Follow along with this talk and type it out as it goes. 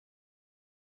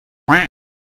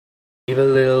Leave a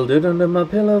little dirt under my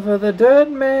pillow for the dirt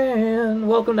man.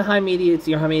 Welcome to High Media. It's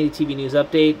your High Media TV news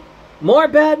update. More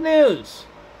bad news.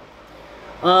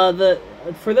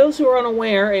 For those who are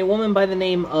unaware, a woman by the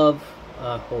name of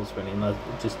what was her name?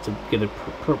 Just to get it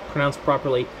pronounced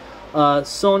properly,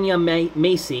 Sonia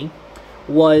Macy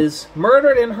was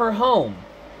murdered in her home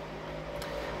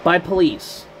by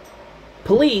police.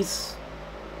 Police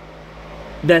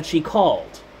that she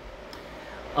called.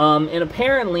 And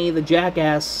apparently the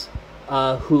jackass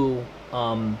who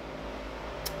Sean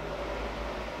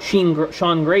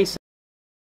Grayson,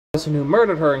 the person who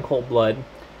murdered her in cold blood,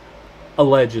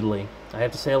 allegedly. I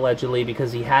have to say allegedly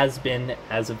because he has been,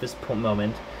 as of this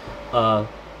moment,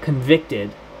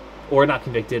 convicted, or not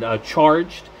convicted,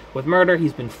 charged with murder.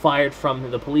 He's been fired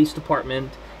from the police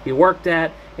department he worked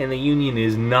at, and the union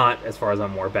is not, as far as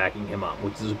I'm aware, backing him up,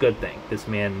 which is a good thing. This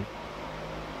man...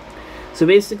 So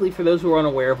basically, for those who are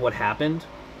unaware of what happened,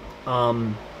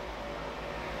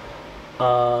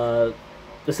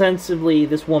 ostensibly,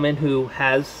 this woman who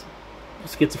has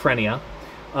schizophrenia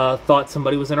thought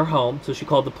somebody was in her home, so she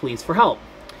called the police for help.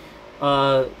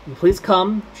 The police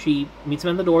come, she meets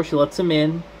him at the door, she lets him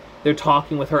in, they're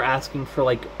talking with her, asking for,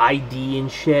 like, ID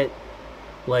and shit,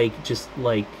 like, just,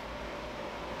 like,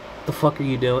 the fuck are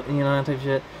you doing, you know, that type of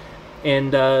shit,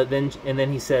 and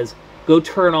then he says, go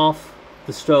turn off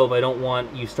the stove, I don't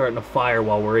want you starting a fire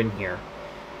while we're in here.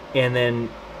 And then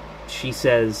she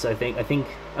says, I think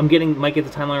might get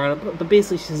the timeline right, but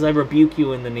basically she says, I rebuke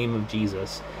you in the name of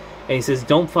Jesus. And he says,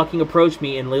 don't fucking approach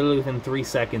me, and literally within 3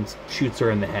 seconds shoots her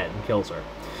in the head and kills her.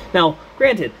 Now,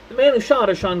 granted, the man who shot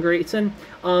her, Sean Grayson,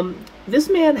 this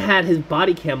man had his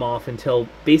body cam off until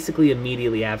basically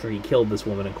immediately after he killed this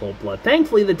woman in cold blood.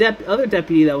 Thankfully, the other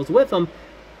deputy that was with him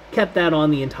kept that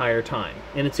on the entire time,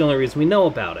 and it's the only reason we know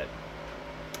about it.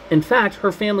 In fact,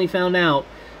 her family found out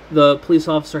the police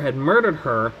officer had murdered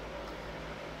her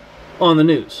on the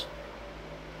news.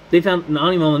 They found,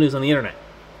 not even on the news, on the internet.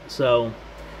 So,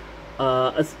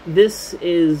 this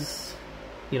is,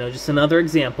 you know, just another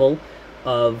example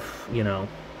of, you know,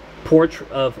 the types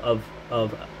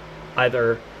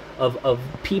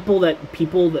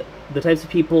of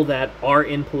people that are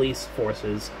in police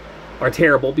forces are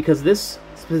terrible, because this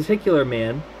particular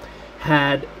man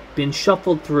had been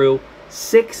shuffled through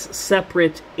 6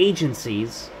 separate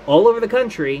agencies all over the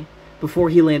country before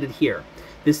he landed here.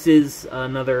 This is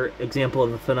another example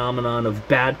of the phenomenon of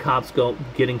bad cops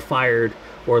getting fired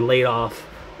or laid off,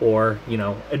 or, you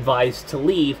know, advised to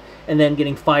leave, and then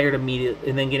getting fired immediately,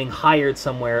 and then getting hired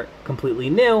somewhere completely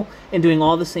new, and doing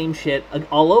all the same shit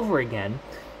all over again,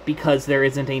 because there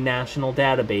isn't a national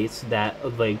database that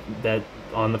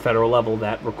on the federal level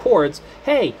that records,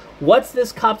 hey, what's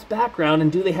this cop's background,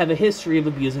 and do they have a history of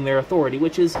abusing their authority,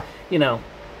 which is, you know,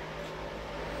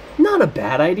 not a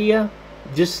bad idea,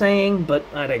 just saying, but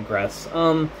I digress.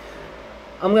 I'm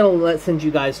gonna send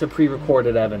you guys to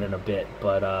pre-recorded Evan in a bit,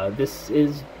 but this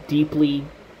is deeply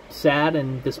sad,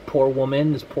 and this poor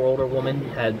woman, this poor older woman,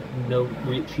 had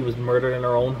she was murdered in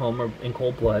her own home or in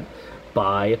cold blood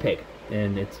by a pig,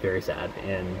 and it's very sad,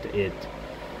 and it...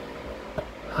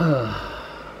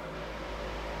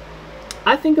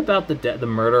 I think about the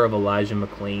murder of Elijah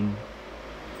McClain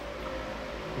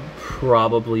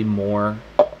probably more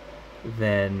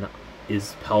than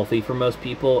is healthy for most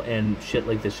people, and shit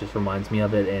like this just reminds me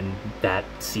of it, and that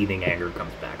seething anger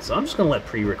comes back. So I'm just gonna let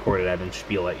pre-recorded Evan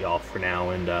spiel at y'all for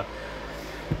now, and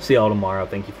see y'all tomorrow.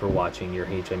 Thank you for watching your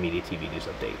HI Media TV news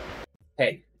update.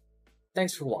 Hey,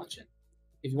 thanks for watching.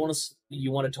 If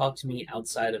you want to talk to me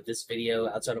outside of this video,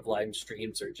 outside of live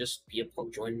streams, or just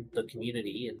join the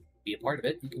community and be a part of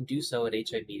it, you can do so at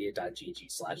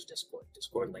himedia.gg/discord.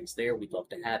 Discord links there. We'd love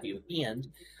to have you.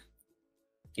 And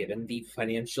given the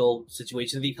financial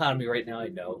situation of the economy right now, I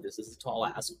know this is a tall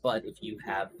ask, but if you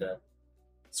have the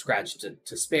scratch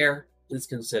to spare, please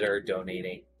consider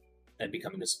donating and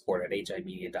becoming a supporter at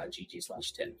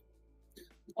himedia.gg/tip.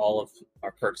 All of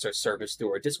our perks are serviced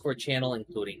through our Discord channel,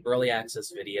 including early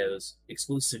access videos,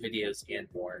 exclusive videos, and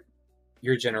more.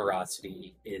 Your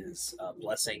generosity is a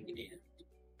blessing, and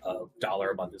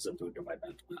 $1 a month is a boon to my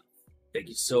mental health. Thank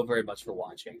you so very much for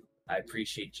watching. I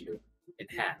appreciate you, and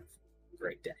have a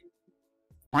great day.